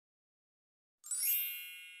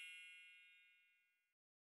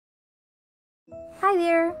Hi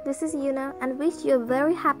there, this is Yuna and wish you a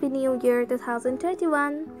very happy new year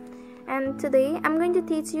 2021. And today I'm going to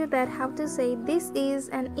teach you that how to say this is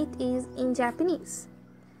and it is in Japanese.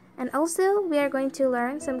 And also we are going to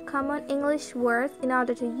learn some common English words in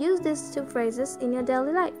order to use these two phrases in your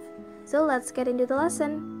daily life. So let's get into the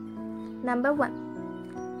lesson. Number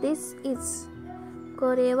 1. This is.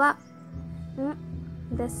 これは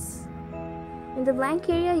です。In the blank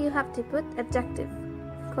area you have to put adjective.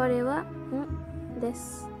 これはで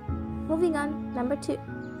す。Moving on, number 2.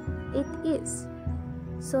 It is.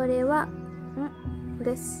 それは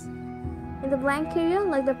です。In the blank area,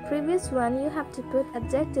 like the previous one, you have to put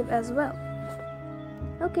adjective as well.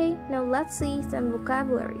 Okay, now let's see some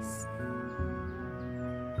vocabularies.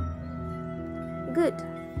 Good.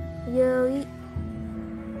 良い。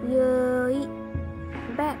良い。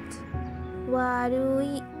Bad. 悪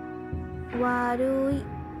い。悪い。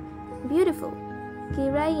Beautiful. き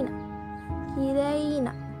れいな。きれい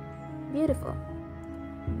な。Beautiful.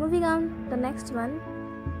 Moving on, the next one.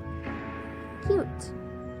 Cute.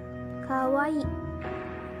 かわいい。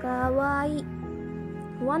かわいい。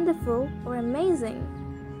Wonderful or amazing.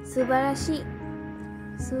 素晴らしい。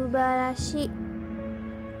素晴らしい。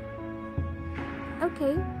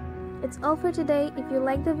Okay, it's all for today. If you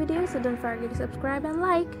like the video, so don't forget to subscribe and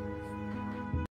like.